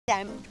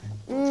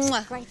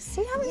Mwah. Great.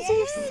 See, I haven't seen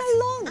you for so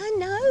long. I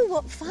know.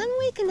 What fun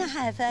we're going to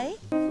have, eh?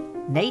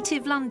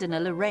 Native Londoner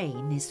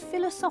Lorraine is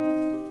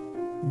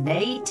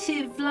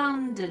Native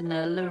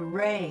Londoner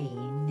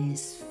Lorraine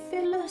is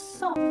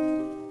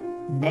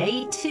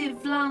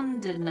Native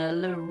Londoner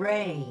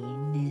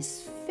Lorraine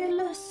is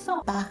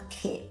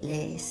Bucket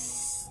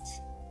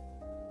list.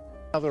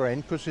 Other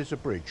end, because there's a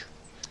bridge.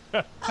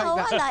 Oh,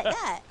 I like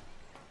that.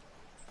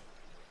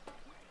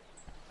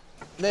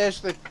 There's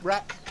the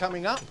rack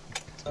coming up.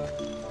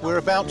 We're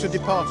about to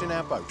depart in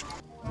our boat.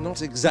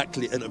 Not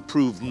exactly an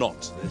approved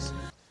knot, this.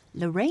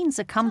 Lorraine's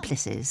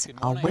accomplices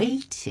are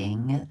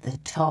waiting at the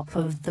top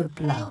of the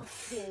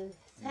bluff.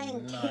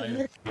 Thank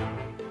you.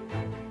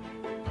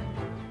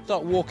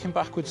 Start walking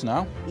backwards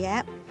now.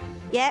 Yep.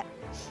 Yep.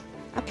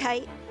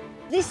 OK.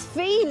 This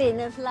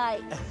feeling of,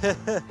 like,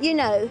 you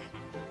know,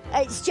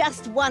 it's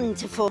just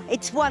wonderful.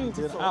 It's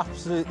wonderful.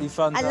 Absolutely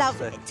fantastic. I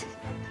love it.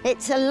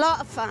 It's a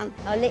lot of fun.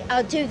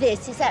 I'll do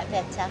this. Is that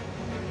better?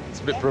 It's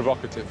a bit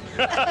provocative.